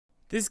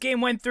This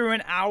game went through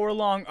an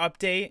hour-long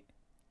update,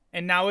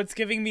 and now it's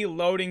giving me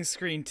loading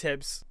screen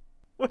tips.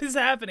 What is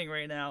happening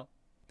right now?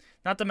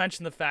 Not to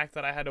mention the fact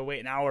that I had to wait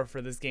an hour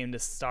for this game to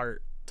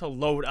start, to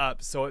load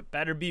up, so it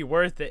better be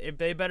worth it.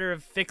 They better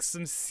have fixed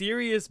some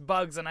serious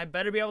bugs, and I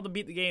better be able to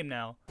beat the game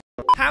now.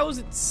 How's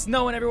it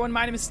snowing, everyone?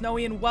 My name is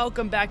Snowy, and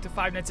welcome back to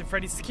Five Nights at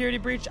Freddy's Security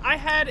Breach. I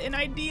had an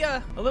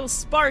idea, a little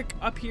spark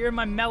up here in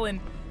my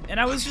melon, and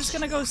I was just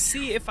gonna go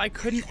see if I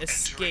couldn't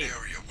escape. Enter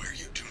an area where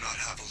you do not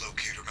have a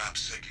locator map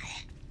signal.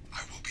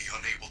 I will be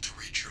unable to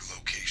reach your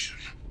location.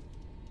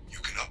 You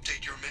can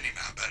update your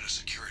minimap at a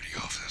security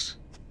office.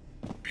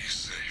 Be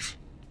safe.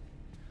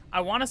 I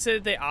want to say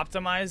that they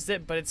optimized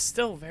it, but it's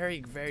still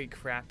very, very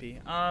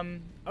crappy.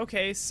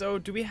 Okay, so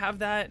do we have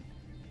that?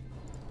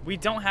 We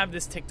don't have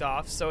this ticked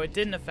off, so it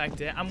didn't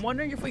affect it. I'm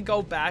wondering if we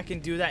go back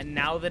and do that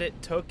now that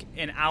it took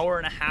an hour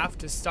and a half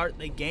to start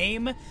the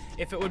game,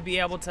 if it would be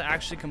able to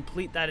actually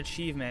complete that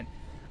achievement.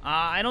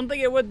 I don't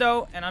think it would,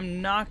 though, and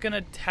I'm not going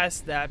to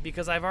test that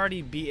because I've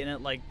already beaten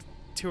it like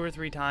 2 or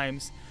 3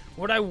 times.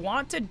 What I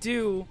want to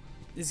do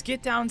is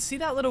get down, see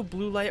that little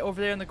blue light over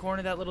there in the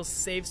corner, that little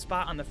save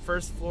spot on the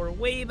first floor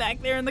way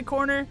back there in the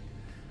corner?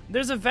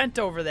 There's a vent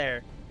over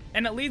there,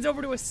 and it leads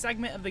over to a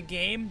segment of the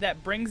game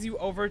that brings you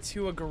over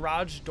to a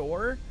garage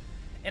door,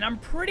 and I'm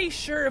pretty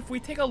sure if we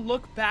take a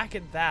look back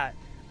at that,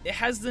 it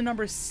has the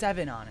number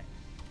 7 on it.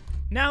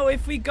 Now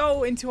if we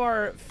go into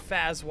our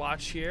Faz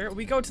watch here,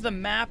 we go to the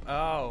map.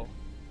 Oh,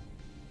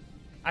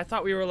 I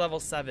thought we were level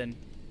 7.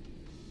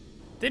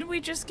 Didn't we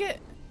just get...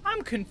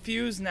 I'm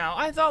confused now.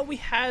 I thought we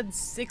had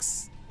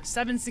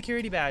 7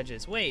 security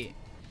badges. Wait.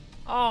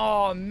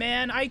 Oh,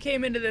 man. I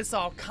came into this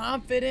all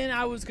confident.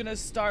 I was going to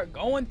start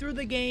going through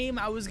the game.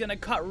 I was going to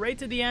cut right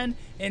to the end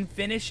and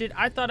finish it.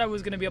 I thought I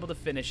was going to be able to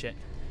finish it.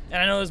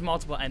 And I know there's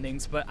multiple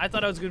endings, but I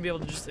thought I was going to be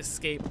able to just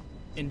escape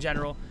in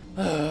general.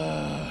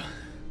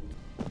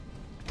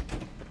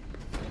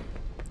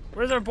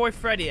 Where's our boy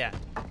Freddy at?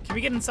 Can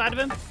we get inside of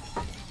him?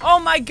 Oh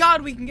my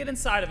god, we can get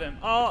inside of him.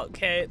 Oh,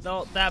 okay,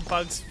 that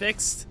bug's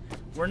fixed.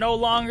 We're no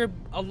longer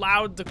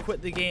allowed to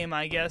quit the game,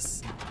 I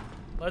guess.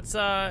 Let's,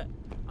 I'm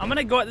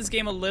gonna go at this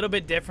game a little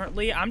bit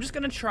differently. I'm just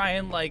gonna try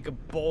and, like,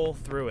 bull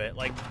through it.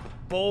 Like,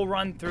 bull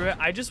run through it.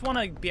 I just want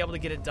to be able to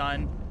get it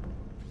done.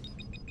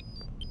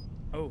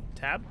 Oh,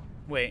 tab?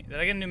 Wait, did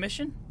I get a new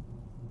mission?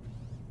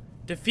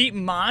 Defeat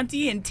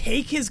Monty and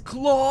take his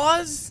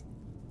claws?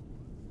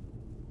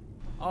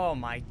 Oh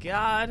my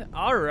god.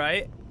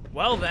 Alright.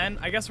 Well then,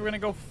 I guess we're gonna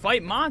go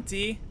fight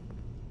Monty.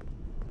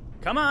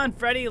 Come on,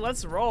 Freddy,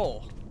 let's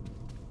roll.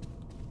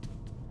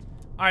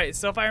 Alright,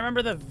 so if I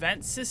remember, the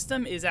vent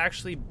system is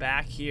actually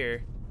back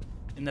here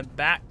in the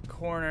back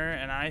corner,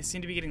 and I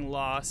seem to be getting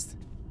lost.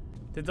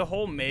 Did the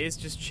whole maze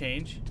just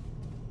change?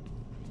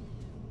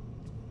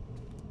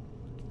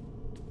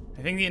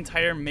 I think the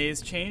entire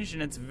maze changed,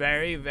 and it's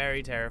very,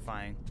 very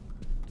terrifying.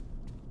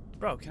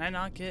 Bro, can I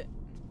not get...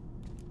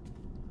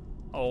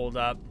 Hold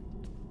up.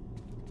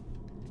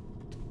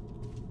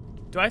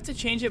 Do I have to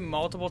change it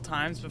multiple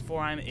times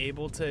before I'm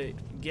able to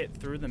get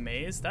through the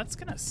maze? That's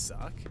gonna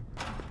suck.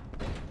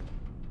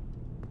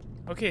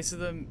 Okay, so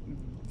the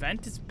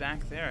vent is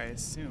back there, I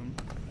assume.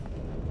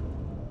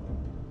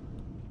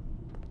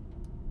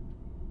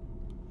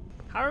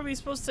 How are we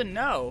supposed to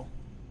know?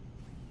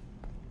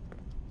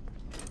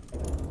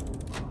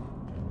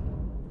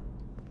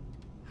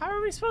 How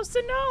are we supposed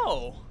to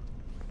know?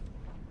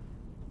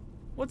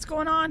 What's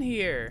going on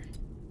here?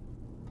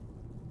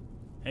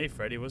 Hey,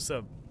 Freddy, what's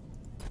up?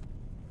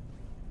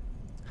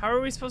 How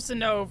are we supposed to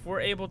know if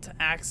we're able to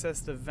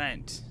access the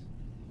vent?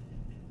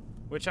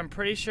 Which I'm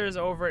pretty sure is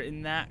over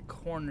in that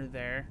corner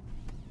there.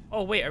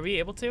 Oh, wait, are we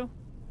able to?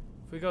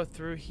 If we go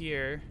through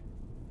here,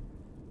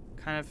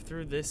 kind of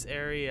through this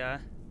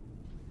area,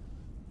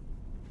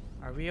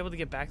 are we able to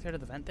get back there to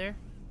the vent there?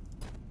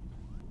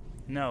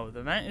 No,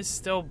 the vent is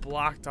still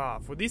blocked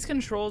off. Would these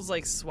controls,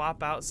 like,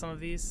 swap out some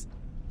of these?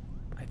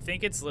 I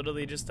think it's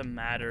literally just a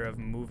matter of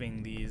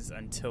moving these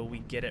until we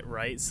get it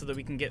right so that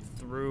we can get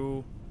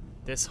through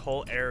this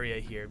whole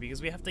area here,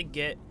 because we have to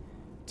get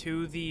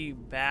to the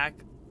back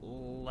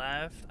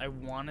left, I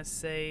want to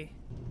say.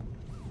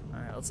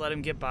 Alright, let's let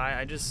him get by.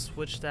 I just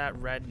switched that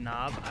red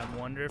knob. I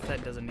wonder if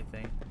that does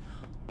anything.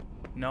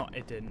 No,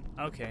 it didn't.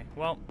 Okay,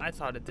 well, I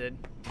thought it did,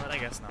 but I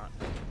guess not.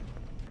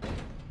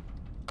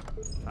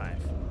 5.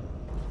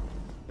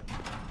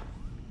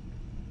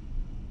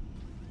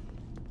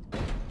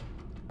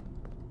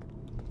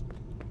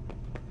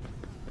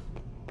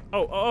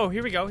 Oh,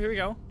 here we go, here we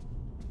go.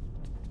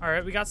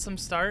 Alright, we got some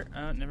start.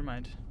 Never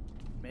mind.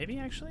 Maybe,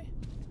 actually?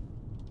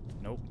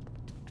 Nope.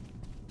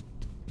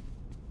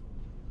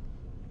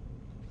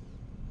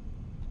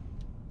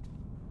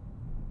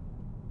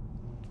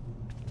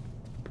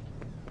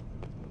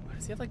 Why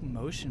does he have, like,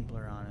 motion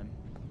blur on him?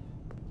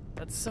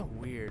 That's so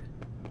weird.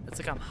 It's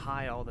like I'm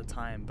high all the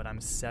time, but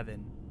I'm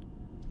 7.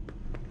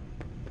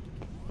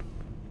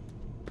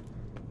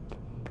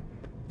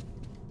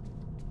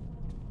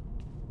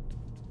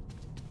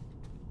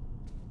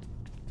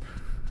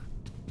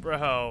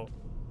 Bro.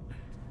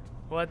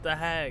 What the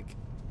heck?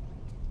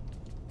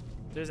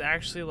 There's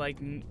actually like...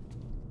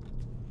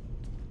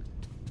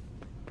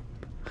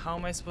 How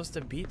am I supposed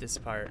to beat this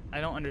part? I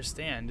don't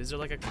understand. Is there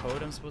like a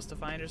code I'm supposed to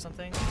find or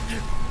something?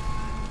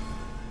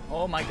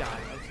 Oh my god,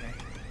 okay.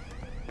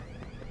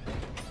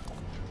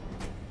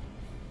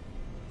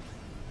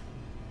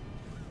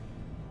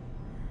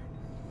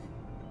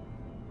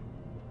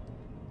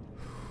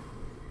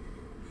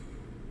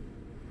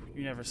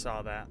 You never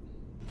saw that.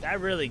 That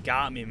really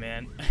got me,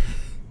 man.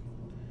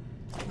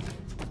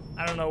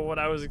 I don't know what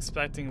I was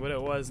expecting, but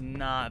it was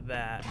not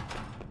that.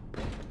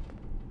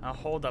 Now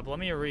hold up, let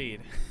me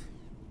read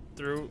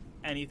through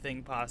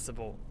anything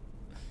possible.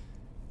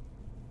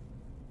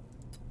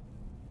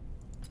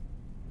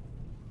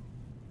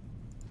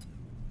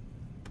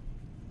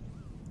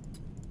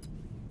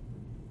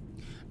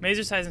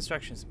 Mazer size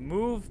instructions.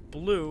 Move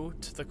blue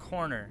to the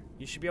corner.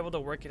 You should be able to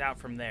work it out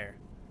from there.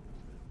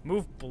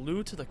 Move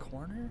blue to the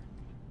corner?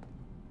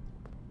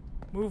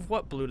 Move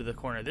what blue to the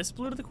corner? This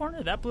blue to the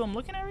corner? That blue I'm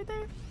looking at right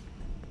there?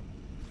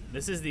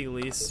 This is the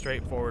least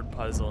straightforward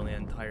puzzle in the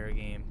entire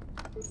game.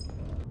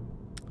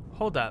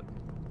 Hold up.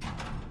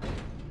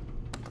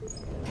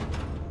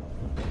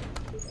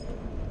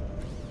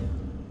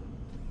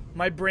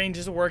 My brain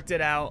just worked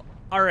it out.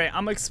 Alright,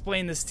 I'm gonna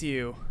explain this to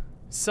you.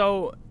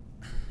 So,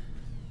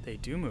 they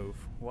do move.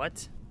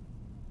 What?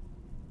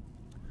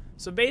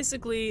 So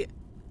basically,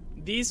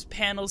 these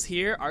panels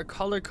here are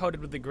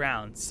color-coded with the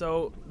ground.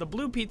 So the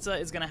blue pizza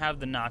is going to have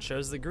the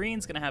nachos, the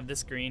green's going to have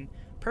this green,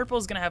 purple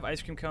is going to have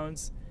ice cream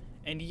cones,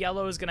 and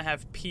yellow is going to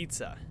have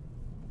pizza.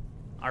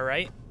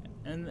 Alright?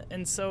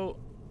 And so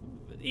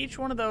each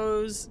one of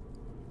those,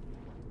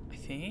 I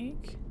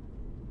think,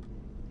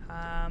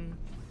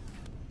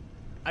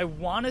 I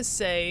want to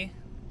say,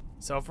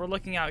 so if we're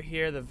looking out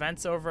here, the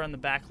vent's over on the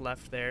back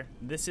left there.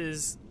 This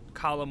is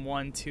column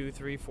 1, 2,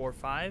 3, 4,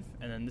 5,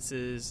 and then this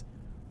is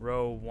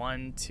row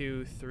 1,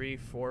 2, 3,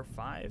 4,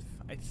 5,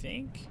 I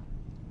think.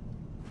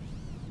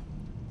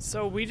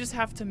 So we just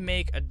have to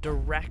make a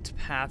direct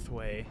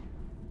pathway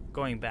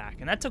going back,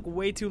 and that took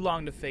way too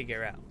long to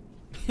figure out.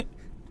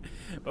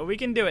 But we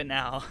can do it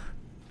now.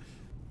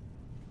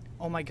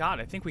 Oh my god,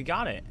 I think we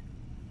got it.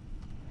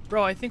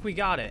 Bro, I think we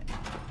got it.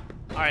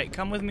 Alright,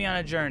 come with me on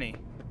a journey.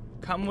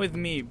 Come with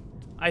me.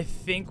 I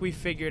think we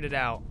figured it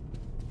out.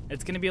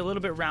 It's gonna be a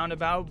little bit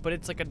roundabout, but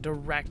it's like a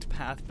direct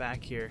path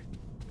back here.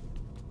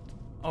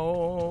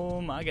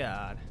 Oh my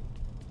god.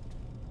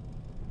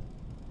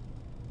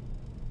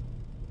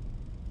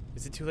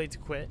 Is it too late to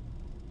quit?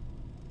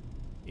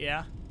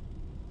 Yeah?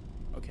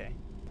 Okay.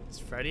 Is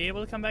Freddy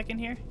able to come back in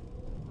here?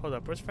 Hold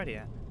up, where's Freddy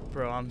at?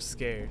 Bro, I'm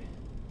scared.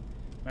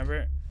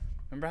 Remember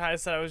how I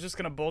said I was just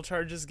gonna bull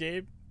charge this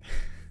game?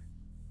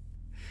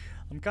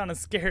 I'm kinda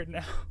scared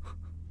now.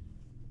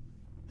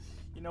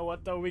 You know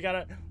what though? We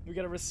gotta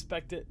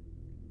respect it.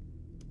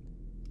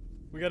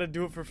 We gotta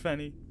do it for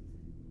Fenny.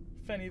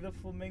 Fenny the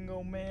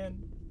flamingo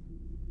man.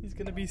 He's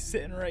gonna be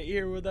sitting right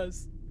here with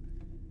us.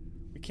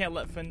 We can't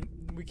let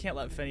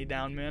Fenny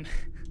down, man.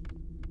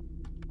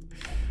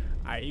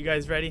 Alright, you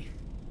guys ready?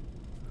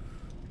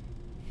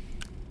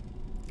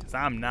 Cause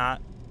I'm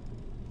not.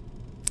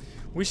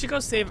 We should go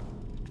save.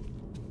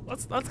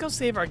 Let's go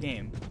save our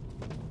game.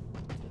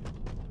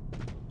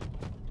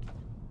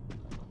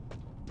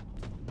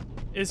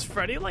 Is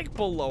Freddy like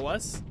below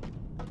us?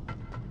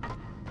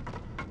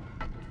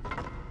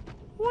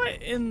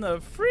 What in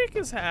the freak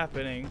is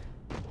happening?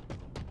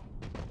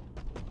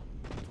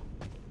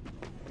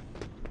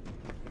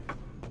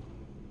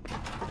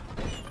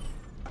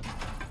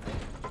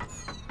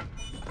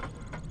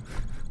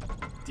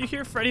 Do you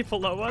hear Freddy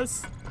below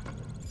us?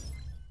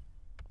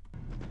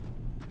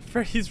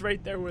 Freddy's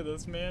right there with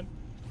us, man.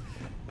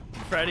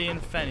 Freddy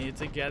and Fenny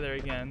together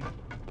again.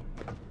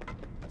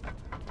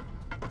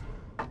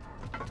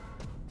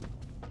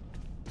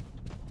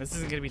 This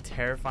isn't gonna be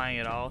terrifying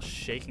at all,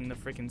 shaking the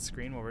freaking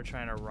screen while we're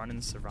trying to run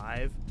and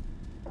survive.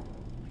 Oh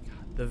my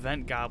god. The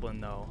vent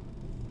goblin though.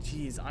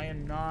 Jeez,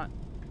 I'm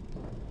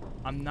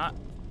not.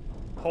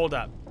 Hold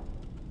up.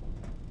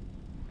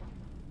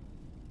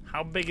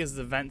 How big is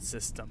the vent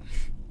system?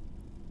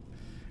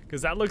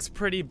 Because that looks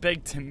pretty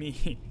big to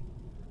me.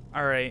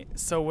 Alright,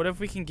 so what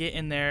if we can get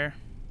in there?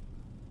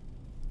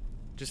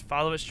 Just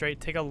follow it straight,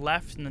 take a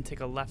left, and then take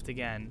a left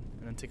again,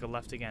 and then take a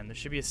left again. There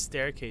should be a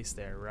staircase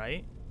there,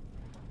 right?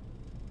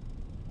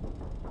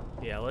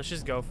 Yeah, let's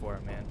just go for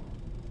it, man.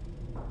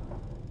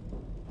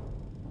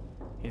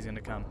 He's gonna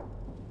come.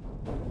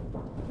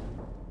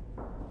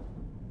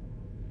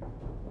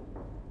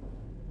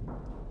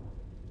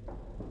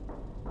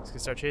 He's gonna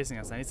start chasing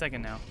us any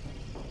second now.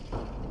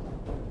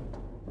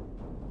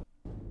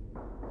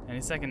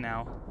 Any second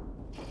now.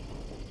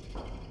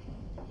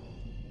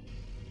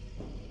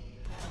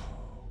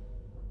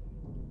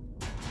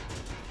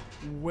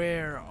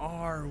 Where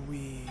are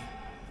we?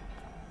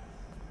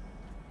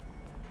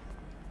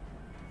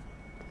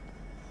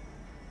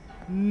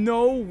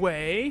 No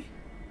way.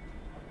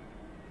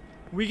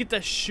 We get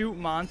to shoot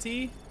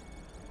Monty?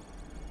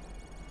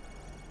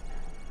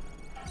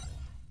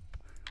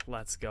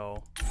 Let's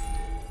go.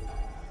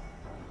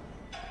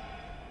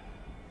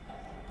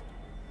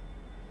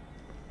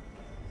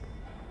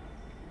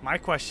 My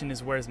question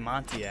is, where's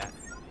Monty at?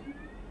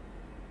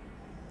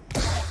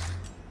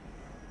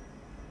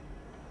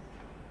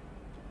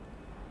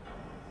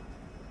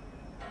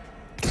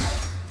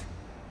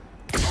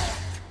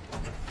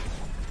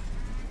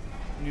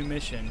 New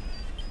mission.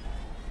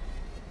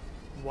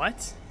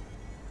 What?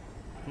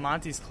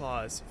 Monty's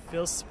claws.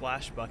 Fill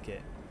splash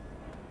bucket.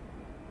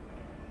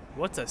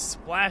 What's a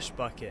splash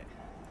bucket?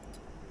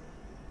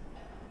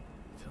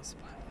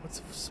 What's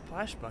a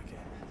splash bucket?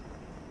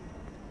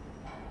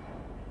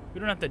 We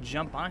don't have to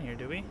jump on here,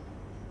 do we?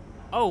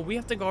 Oh, we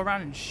have to go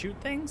around and shoot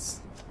things?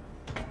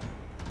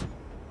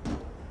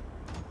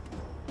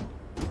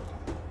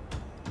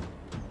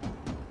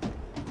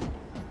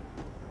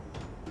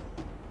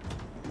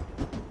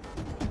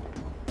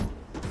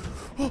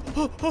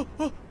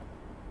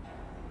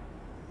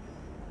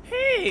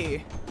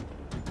 Hey!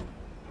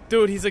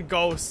 Dude, he's a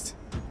ghost.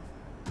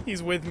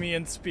 He's with me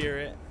in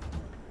spirit.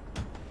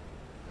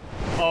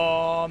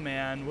 Oh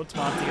man, what's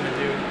Monty gonna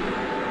do?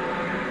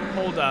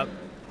 Hold up.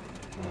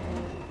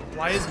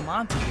 Why is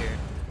Monty here?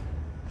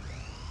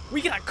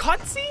 We got a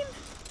cutscene?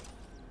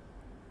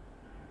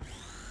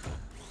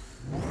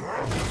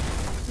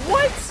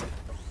 What?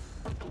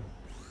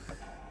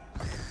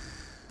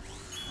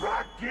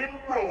 Rock and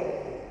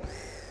roll.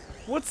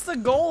 What's the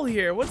goal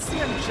here? What's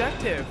the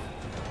objective?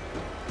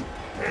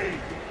 Hey,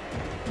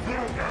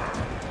 little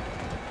guy.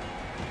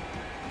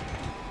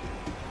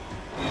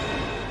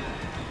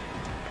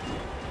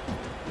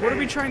 What are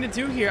we trying to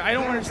do here? I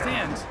don't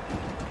understand.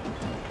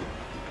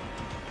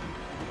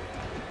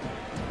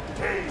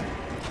 Hey,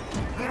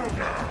 little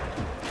guy.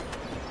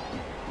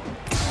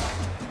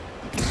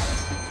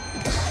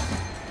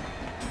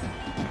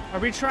 Are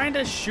we trying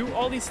to shoot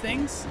all these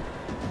things?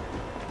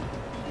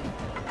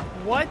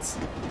 What?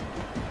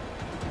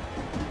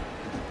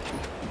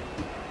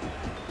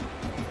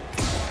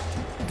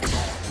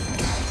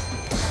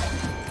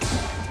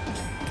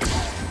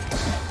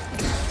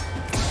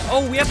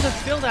 Oh, we have to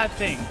fill that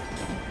thing.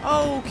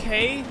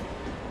 Okay.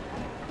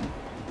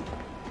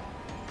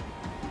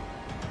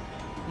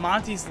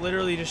 Monty's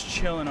literally just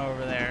chilling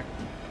over there.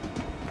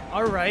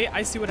 Alright,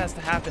 I see what has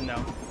to happen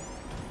though.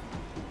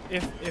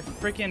 If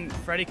freaking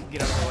Freddy could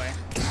get out of the way.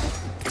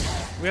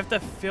 We have to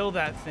fill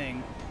that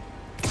thing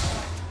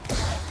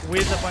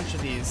with a bunch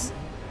of these.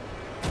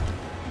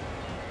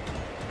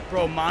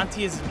 Bro,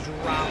 Monty is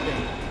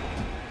dropping.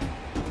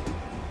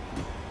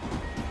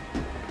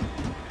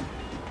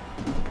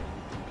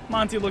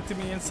 Monty looked at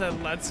me and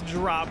said, let's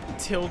drop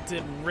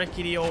tilted,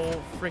 rickety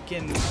old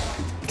frickin'...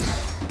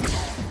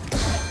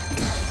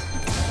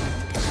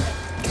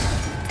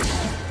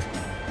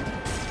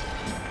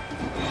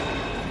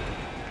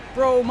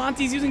 Bro,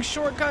 Monty's using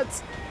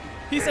shortcuts.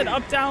 He said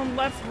up, down,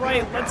 left,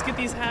 right. Let's get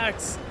these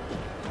hacks.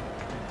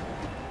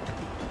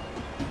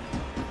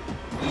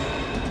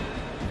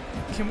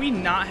 Can we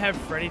not have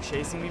Freddy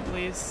chasing me,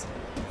 please?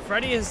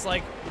 Freddy is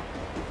like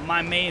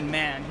my main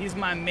man. He's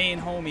my main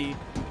homie.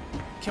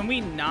 Can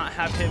we not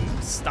have him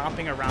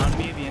stomping around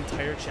me the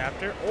entire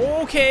chapter?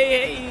 Okay,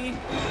 hey.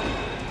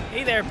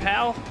 Hey there,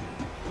 pal.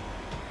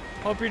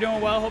 Hope you're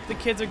doing well. Hope the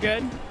kids are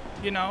good.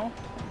 You know.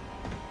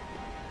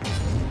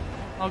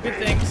 All good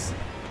things.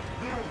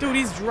 Dude,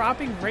 he's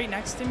dropping right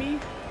next to me?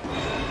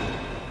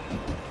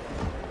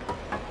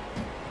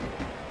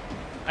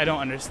 I don't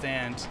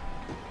understand.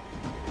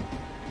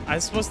 I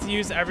was supposed to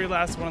use every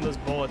last one of those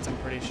bullets, I'm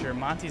pretty sure.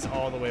 Monty's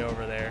all the way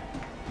over there.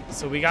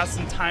 So we got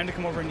some time to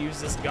come over and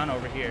use this gun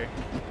over here.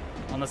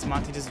 Unless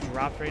Monty just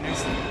dropped right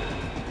next to me.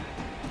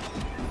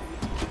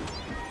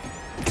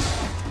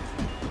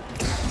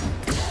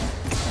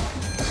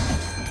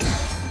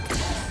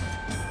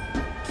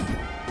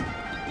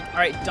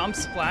 Alright, dump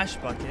splash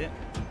bucket.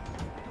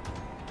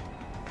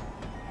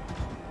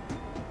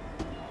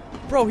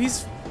 Bro, he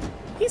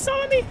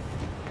saw me!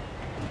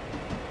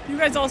 You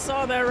guys all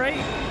saw that, right?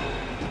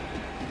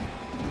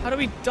 How do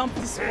we dump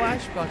the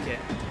splash bucket?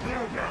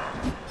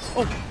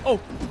 Oh,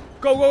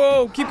 go,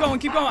 go, go, keep going,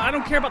 I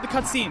don't care about the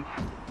cutscene.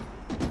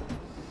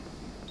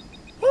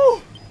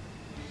 Woo!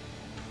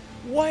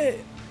 What?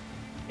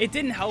 It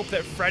didn't help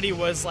that Freddy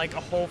was like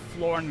a whole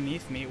floor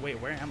underneath me. Wait,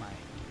 where am I?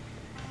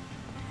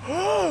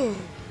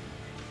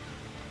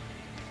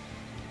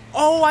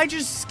 Oh, I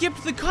just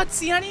skipped the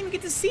cutscene. I didn't even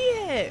get to see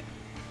it.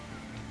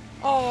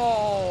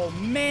 Oh,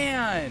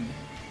 man.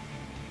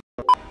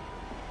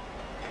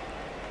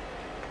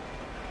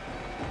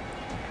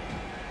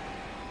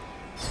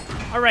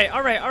 All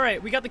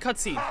right. We got the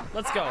cutscene.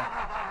 Let's go.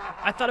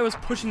 I thought I was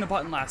pushing the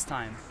button last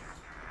time.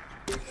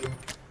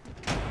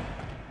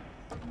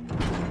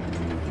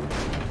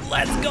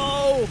 Let's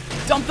go.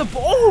 Dump the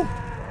ball. Oh!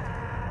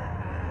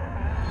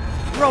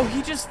 Bro,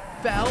 he just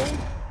fell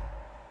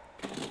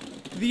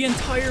the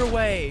entire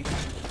way.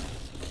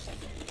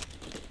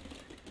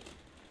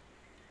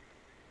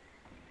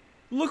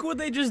 Look what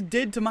they just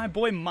did to my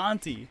boy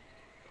Monty.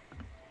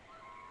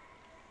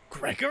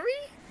 Gregory?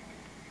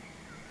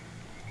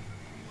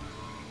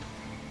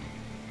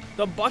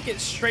 The bucket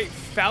straight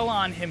fell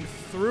on him,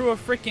 threw a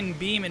freaking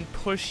beam, and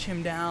pushed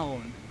him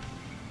down.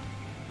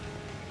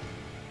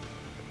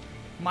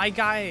 My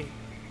guy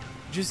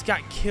just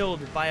got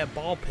killed by a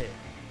ball pit.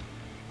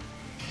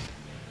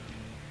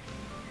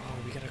 Oh,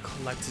 we gotta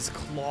collect his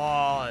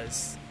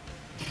claws.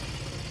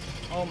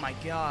 Oh my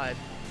god.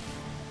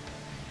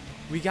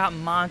 We got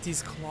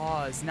Monty's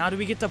claws. Now do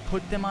we get to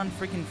put them on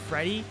freaking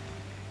Freddy?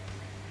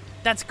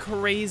 That's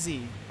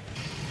crazy.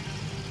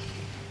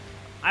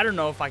 I don't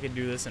know if I could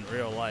do this in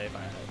real life.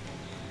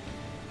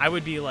 I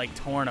would be like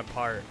torn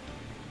apart.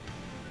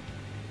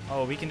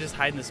 Oh, we can just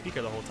hide in the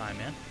speaker the whole time,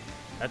 man.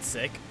 That's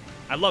sick.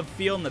 I love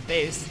feeling the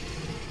bass.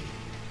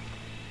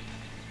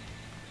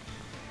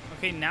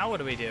 Okay, now what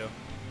do we do?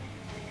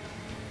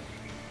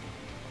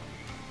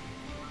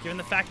 Given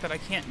the fact that I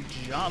can't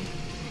jump.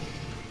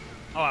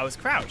 Oh, I was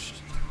crouched.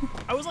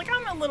 I was like,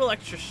 I'm a little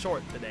extra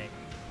short today.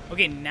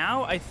 Okay,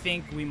 now I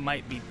think we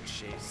might be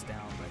chased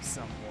down by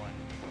someone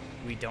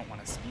we don't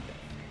want to speak of.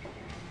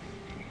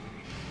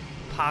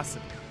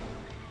 Possibly.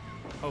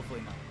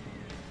 Hopefully not.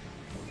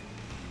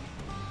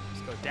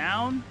 Let's go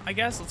down, I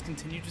guess. Let's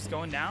continue just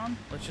going down.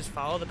 Let's just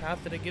follow the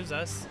path that it gives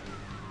us.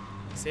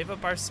 Save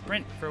up our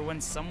sprint for when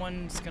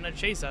someone's gonna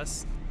chase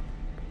us.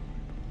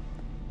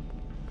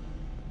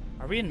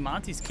 Are we in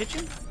Monty's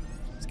kitchen?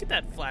 Let's get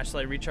that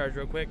flashlight recharged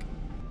real quick.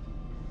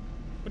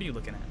 What are you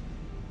looking at?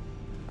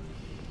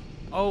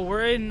 Oh,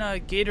 we're in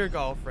Gator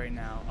Golf right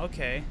now.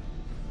 Okay.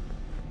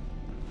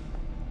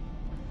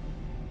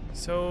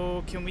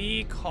 So, can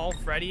we call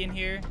Freddy in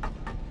here?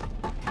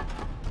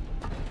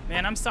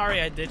 Man, I'm sorry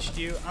I ditched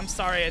you. I'm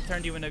sorry I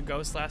turned you into a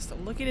ghost last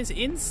time. Look at his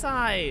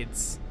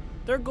insides.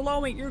 They're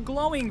glowing. You're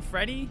glowing,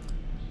 Freddy.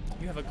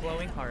 You have a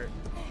glowing heart.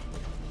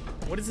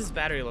 What does his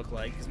battery look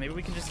like? Because maybe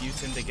we can just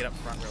use him to get up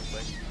front real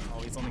quick.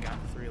 Oh, he's only got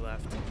 3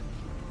 left.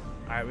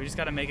 Alright, we just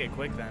gotta make it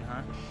quick then,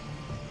 huh?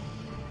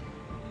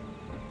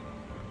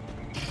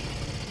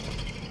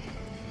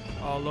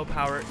 Oh, low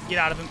power. Get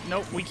out of him.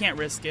 Nope, we can't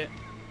risk it.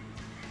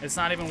 It's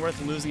not even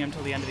worth losing him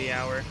till the end of the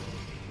hour.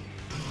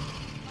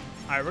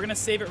 Alright, we're gonna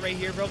save it right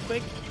here real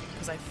quick,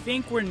 because I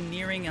think we're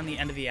nearing on the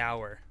end of the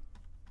hour.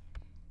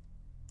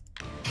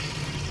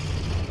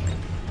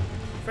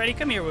 Freddy,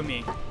 come here with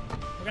me.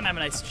 We're gonna have a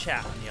nice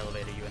chat on the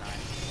elevator, you and I.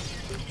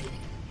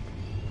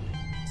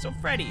 So,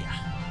 Freddy,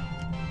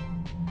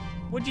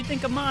 what'd you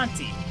think of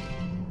Monty?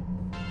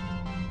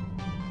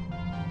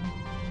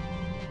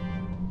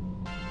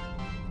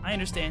 I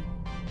understand.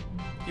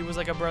 He was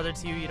like a brother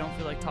to you. You don't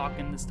feel like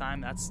talking this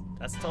time. That's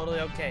totally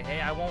okay. Hey,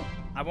 I won't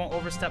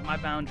overstep my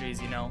boundaries,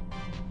 you know.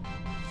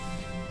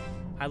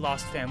 I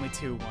lost family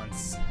too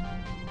once.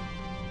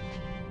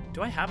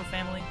 Do I have a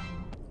family?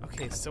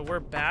 Okay, so we're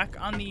back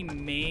on the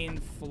main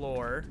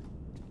floor.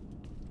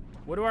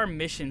 What do our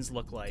missions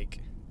look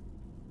like?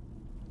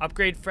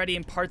 Upgrade Freddy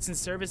in parts and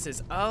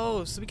services.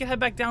 Oh, so we can head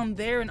back down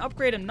there and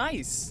upgrade him.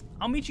 Nice.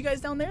 I'll meet you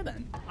guys down there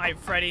then. All right,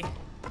 Freddy,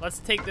 let's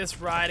take this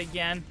ride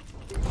again.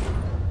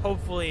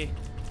 Hopefully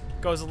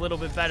goes a little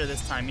bit better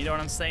this time, you know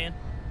what I'm saying?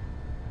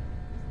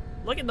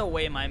 Look at the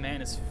way my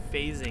man is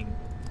phasing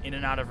in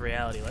and out of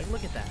reality. Like,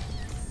 look at that.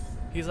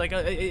 He's like,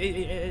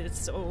 it's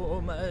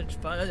so much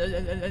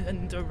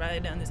fun to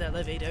ride down this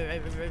elevator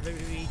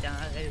every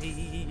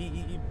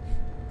time.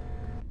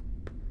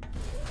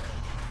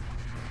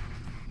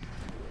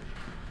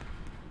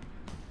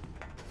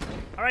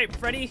 Alright,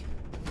 Freddy,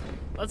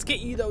 let's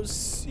get you those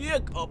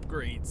sick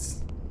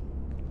upgrades.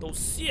 Those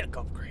sick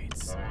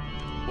upgrades.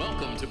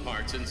 Welcome to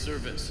Parts and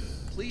Service.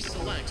 Please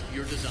select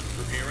your design.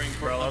 Preparing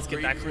for Bro, let's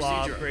get that claw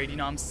procedure. upgrade, you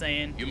know what I'm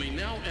saying? You may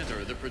now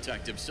enter the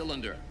protective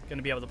cylinder.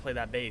 Gonna be able to play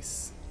that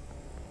bass.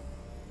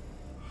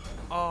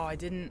 Oh, I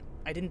didn't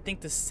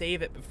think to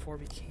save it before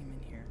we came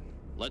in here.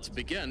 Let's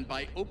begin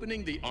by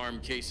opening the arm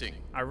casing.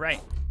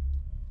 Alright.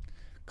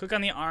 Click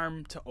on the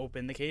arm to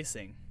open the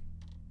casing.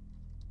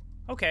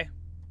 Okay.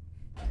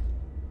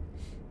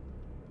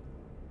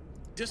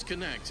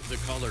 Disconnect the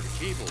colored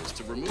cables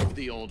to remove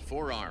the old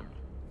forearm.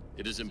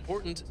 It is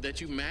important that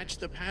you match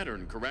the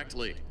pattern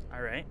correctly.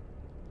 All right.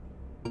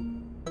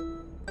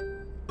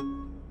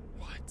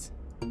 What?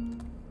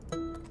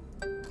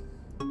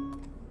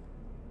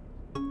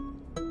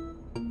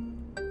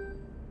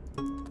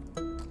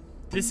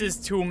 This is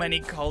too many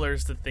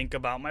colors to think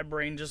about. My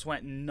brain just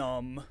went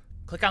numb.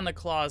 Click on the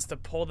claws to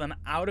pull them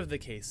out of the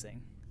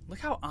casing. Look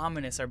how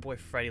ominous our boy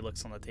Freddy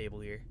looks on the table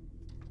here.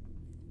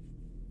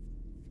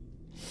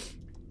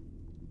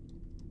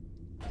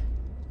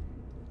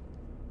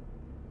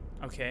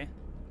 Okay.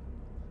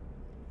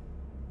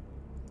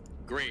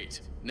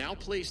 Great. Now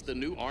place the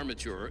new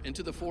armature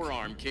into the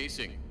forearm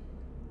casing.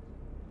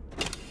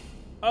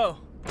 Oh.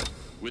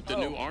 With the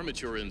new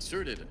armature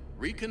inserted,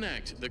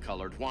 reconnect the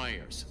colored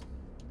wires.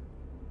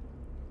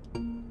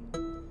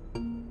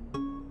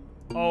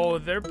 Oh,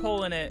 they're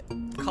pulling it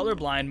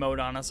colorblind mode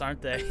on us,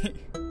 aren't they?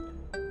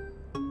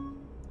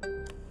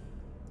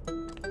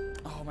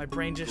 Oh, my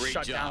brain just Great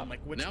shut job. down.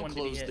 Like, which now one did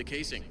he close hit? the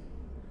casing.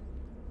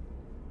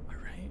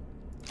 Alright.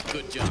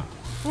 Good job.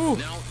 Ooh.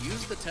 Now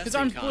use the His testing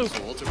arm's blue.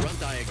 console to run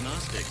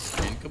diagnostics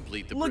and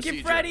complete the Look procedure.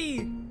 at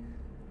Freddy!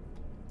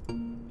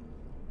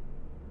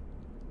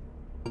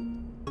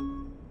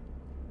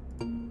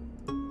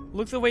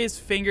 Look the way his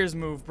fingers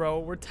move, bro.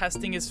 We're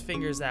testing his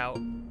fingers out.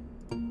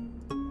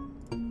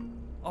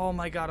 Oh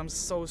my god, I'm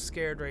so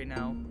scared right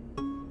now.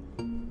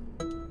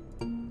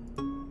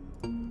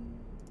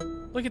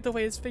 Look at the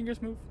way his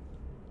fingers move.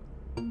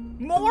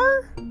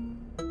 More?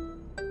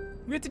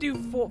 We have to do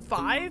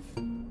 5?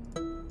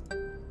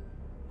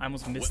 I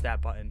almost missed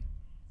that button.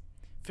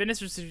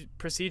 Finish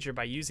procedure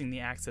by using the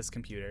access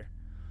computer.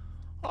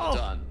 Oh,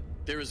 done.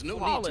 There is no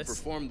flawless. need to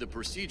perform the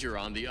procedure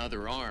on the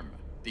other arm.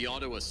 The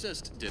auto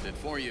assist did it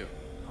for you.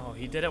 Oh,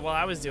 he did it while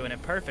I was doing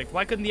it. Perfect.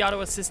 Why couldn't the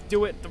auto assist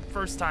do it the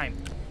first time?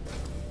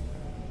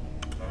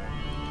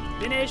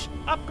 Finish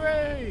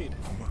upgrade.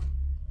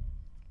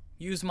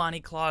 Use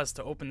Monty claws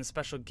to open the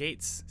special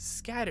gates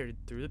scattered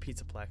through the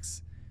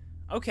Pizzaplex.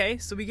 Okay,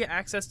 so we get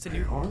access to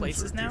new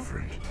places now?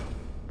 Different.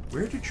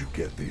 Where did you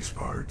get these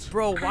parts?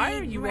 Bro, why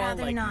are you all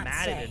rather like not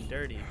matted say. and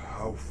dirty?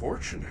 How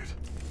fortunate.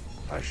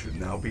 I should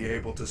now be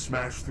able to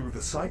smash through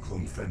the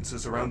cyclone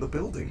fences around the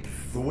building,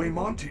 the way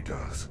Monty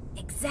does.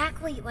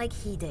 Exactly like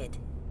he did.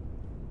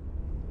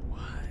 What?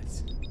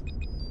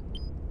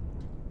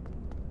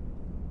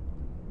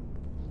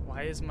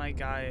 Why is my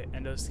guy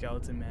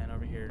Endoskeleton Man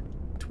over here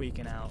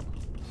tweaking out?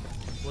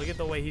 Look at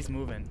the way he's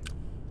moving.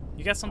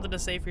 You got something to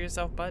say for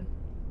yourself, bud?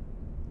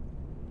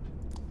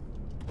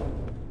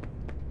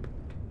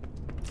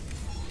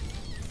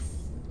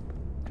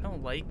 I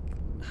don't like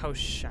how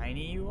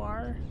shiny you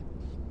are.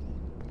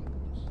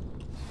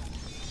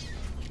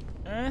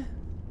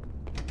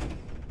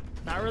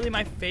 Not really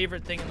my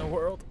favorite thing in the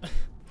world.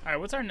 Alright,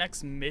 what's our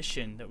next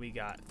mission that we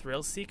got?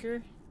 Thrill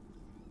Seeker?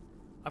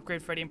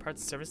 Upgrade Freddy and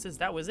Parts and Services?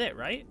 That was it,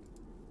 right?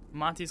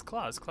 Monty's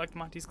Claws. Collect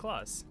Monty's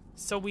Claws.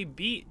 So we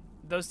beat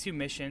those 2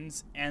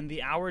 missions, and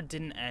the hour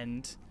didn't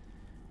end.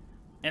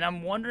 And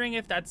I'm wondering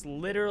if that's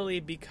literally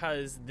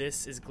because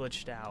this is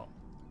glitched out.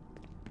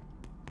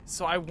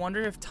 So I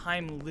wonder if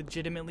time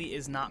legitimately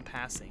is not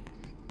passing.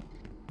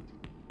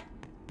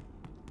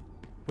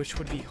 Which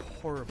would be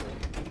horrible.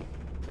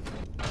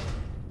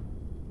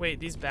 Wait,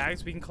 these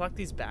bags? We can collect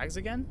these bags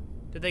again?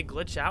 Did they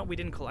glitch out? We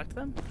didn't collect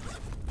them?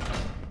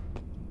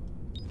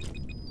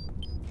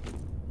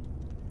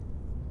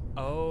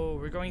 Oh,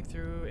 we're going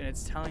through and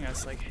it's telling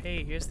us like,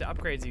 hey, here's the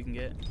upgrades you can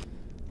get.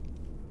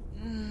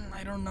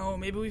 I don't know.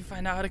 Maybe we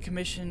find out how to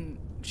commission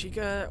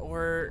Chica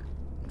or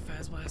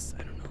Fazblast.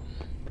 I don't know.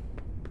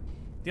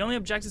 The only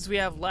objectives we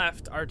have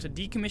left are to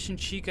decommission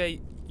Chica,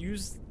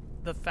 use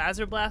the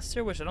Phaser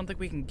Blaster, which I don't think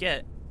we can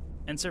get,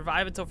 and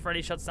survive until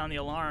Freddy shuts down the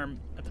alarm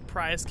at the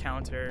prize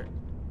counter.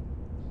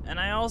 And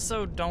I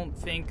also don't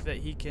think that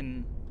he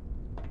can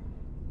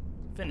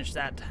finish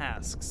that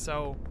task,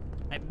 so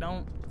I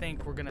don't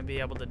think we're gonna be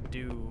able to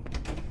do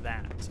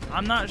that.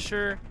 I'm not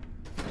sure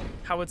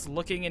how it's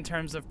looking in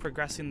terms of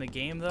progressing the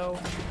game though.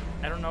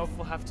 I don't know if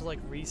we'll have to like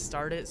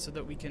restart it so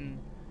that we can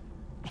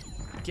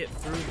get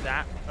through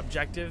that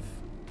objective,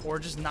 or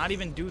just not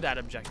even do that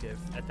objective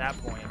at that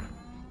point.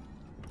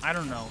 I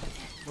don't know.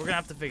 We're gonna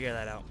have to figure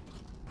that out.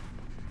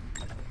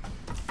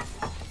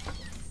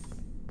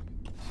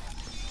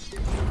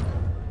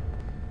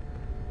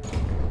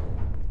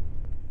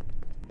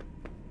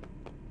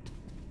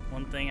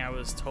 One thing I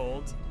was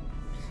told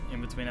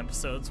in between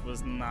episodes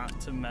was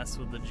not to mess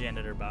with the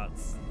janitor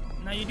bots.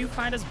 Now you do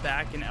find us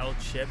back in L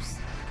Chips,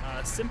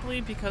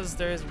 simply because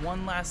there is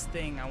one last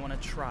thing I want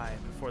to try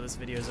before this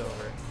video is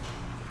over.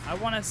 I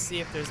want to see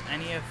if there's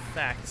any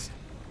effect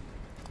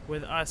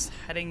with us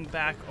heading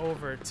back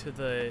over to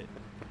the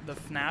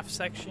FNAF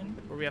section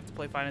where we have to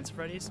play Five Nights at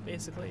Freddy's,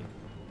 basically.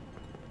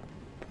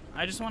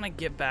 I just want to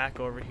get back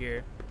over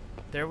here.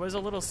 There was a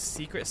little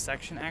secret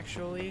section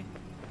actually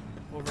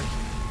over here.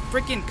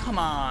 Freaking come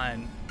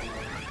on!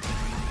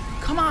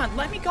 Come on,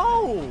 let me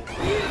go! You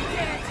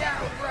can't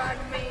outrun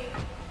me!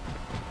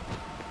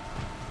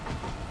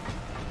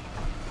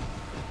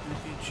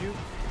 If you juke.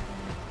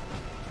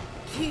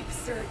 Keep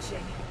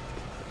searching.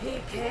 He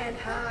can't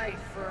hide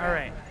forever.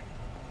 Alright.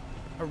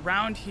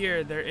 Around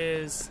here there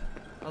is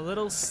a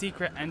little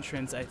secret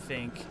entrance, I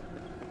think.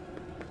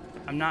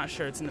 I'm not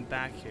sure, it's in the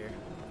back here.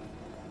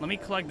 Let me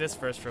collect this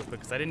first real quick,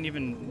 because I didn't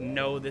even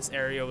know this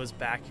area was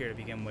back here to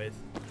begin with.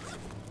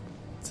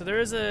 So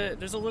there's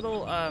a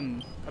little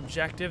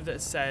objective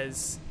that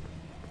says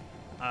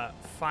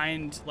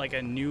find like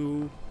a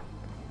new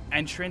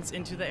entrance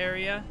into the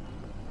area,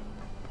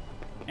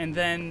 and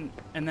then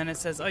it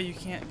says, oh, you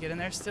can't get in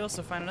there still,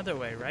 so find another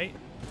way, right?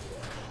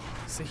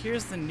 So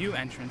here's the new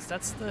entrance.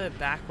 That's the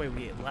back way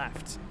we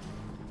left.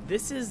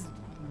 This is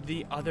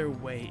the other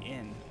way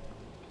in.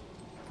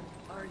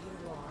 Are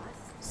you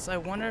lost? So I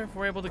wonder if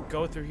we're able to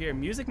go through here.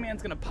 Music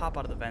Man's gonna pop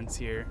out of the vents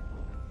here,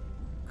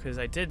 because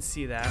I did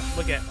see that.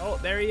 Look at, oh,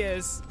 there he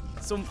is.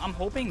 So I'm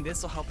hoping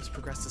this will help us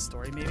progress the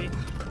story, maybe.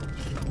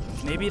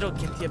 Maybe it'll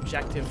get the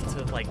objective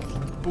to like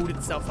boot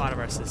itself out of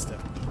our system.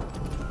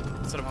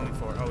 That's what I'm hoping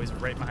for. Oh, he's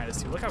right behind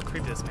us too. Look how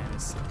creepy this man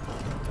is.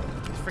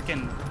 He's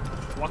freaking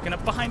walking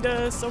up behind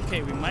us.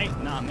 Okay, we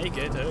might not make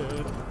it.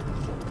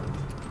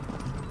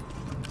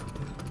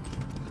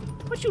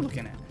 What you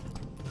looking at?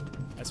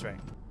 That's right.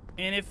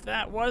 And if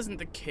that wasn't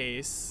the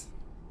case,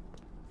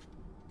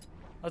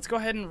 let's go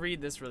ahead and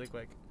read this really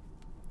quick.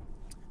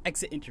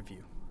 Exit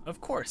interview. Of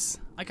course,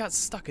 I got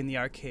stuck in the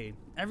arcade.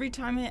 Every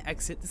time I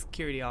exit the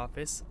security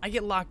office, I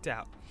get locked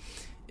out.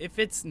 If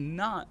it's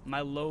not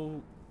my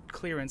low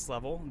clearance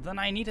level, then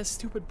I need a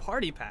stupid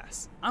party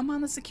pass. I'm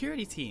on the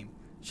security team.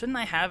 Shouldn't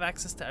I have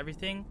access to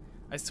everything?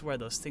 I swear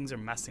those things are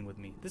messing with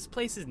me. This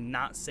place is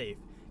not safe.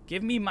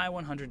 Give me my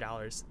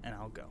 $100 and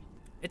I'll go.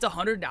 It's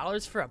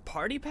 $100 for a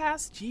party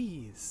pass?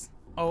 Jeez.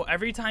 Oh,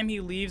 every time he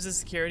leaves the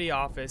security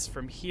office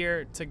from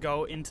here to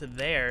go into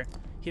there,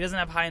 he doesn't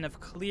have high enough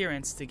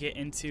clearance to get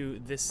into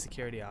this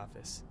security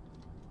office.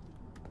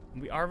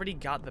 We already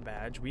got the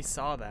badge. We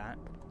saw that.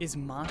 Is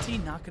Monty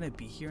not going to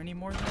be here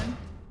anymore then?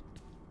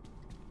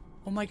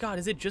 Oh my god,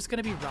 is it just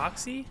going to be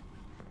Roxy?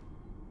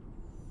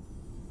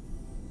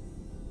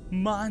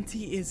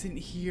 Monty isn't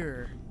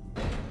here.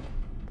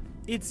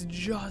 It's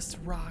just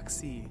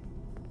Roxy.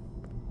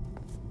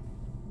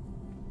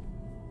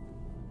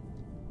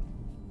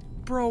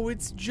 Bro,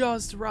 it's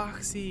just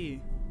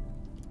Roxy.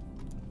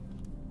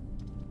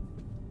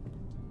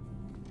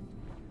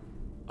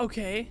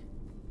 Okay.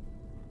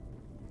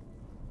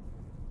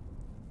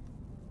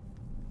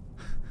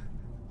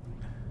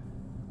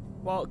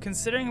 Well,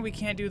 considering we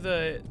can't do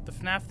the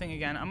FNAF thing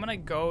again, I'm gonna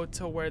go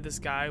to where this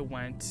guy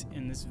went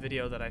in this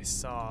video that I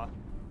saw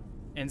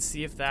and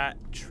see if that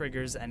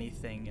triggers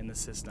anything in the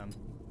system.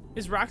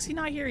 Is Roxy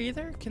not here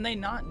either? Can they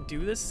not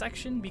do this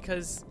section?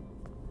 Because...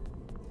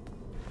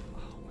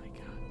 oh my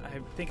god, I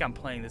think I'm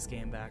playing this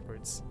game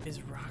backwards.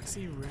 Is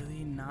Roxy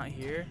really not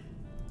here?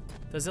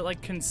 Does it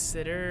like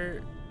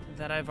consider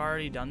that I've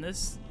already done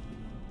this?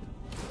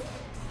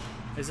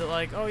 Is it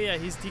like, oh yeah,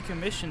 he's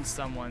decommissioned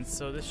someone,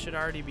 so this should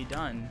already be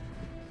done?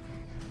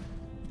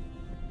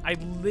 I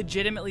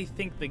legitimately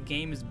think the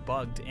game is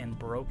bugged and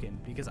broken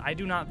because I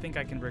do not think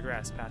I can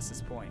regress past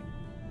this point.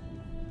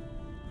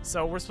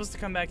 So we're supposed to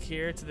come back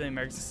here to the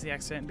emergency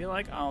exit and be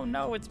like, oh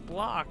no, it's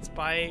blocked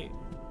by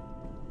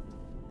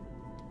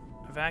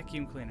a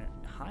vacuum cleaner.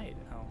 Hide.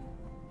 Oh.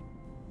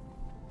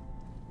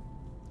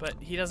 But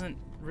he doesn't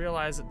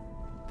realize that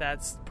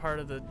that's part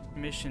of the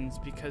missions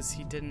because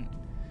he didn't...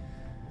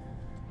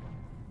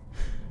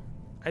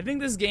 I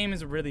think this game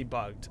is really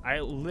bugged. I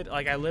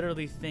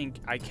literally think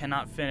I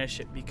cannot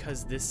finish it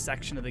because this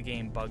section of the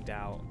game bugged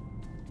out.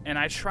 And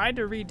I tried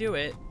to redo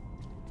it.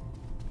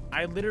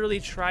 I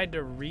literally tried to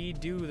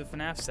redo the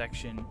FNAF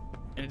section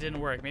and it didn't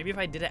work. Maybe if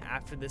I did it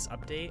after this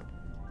update.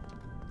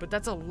 But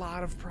that's a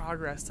lot of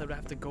progress that I would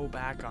have to go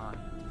back on.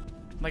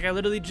 Like, I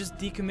literally just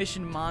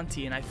decommissioned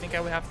Monty and I think I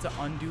would have to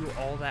undo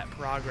all that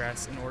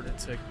progress in order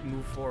to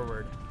move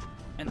forward.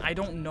 And I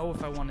don't know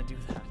if I want to do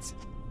that.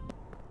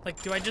 Like,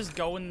 do I just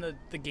go in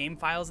the game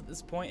files at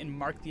this point and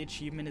mark the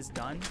achievement as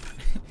done?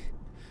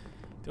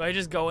 Do I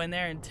just go in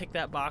there and tick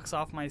that box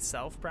off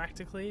myself,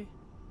 practically?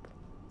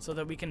 So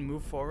that we can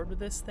move forward with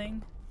this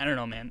thing? I don't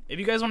know, man. If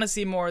you guys want to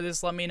see more of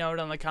this, let me know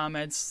down in the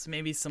comments.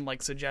 Maybe some,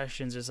 like,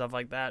 suggestions or stuff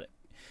like that.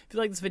 If you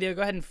like this video,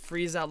 go ahead and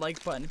freeze that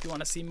like button. If you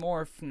want to see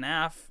more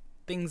FNAF,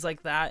 things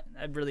like that,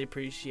 I'd really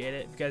appreciate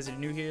it. If you guys are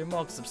new here, you're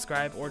welcome to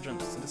subscribe or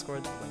jump to the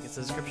Discord. The link is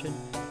in the description.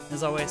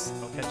 As always,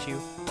 I'll catch you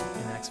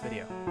in the next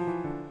video.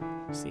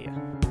 See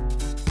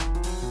ya.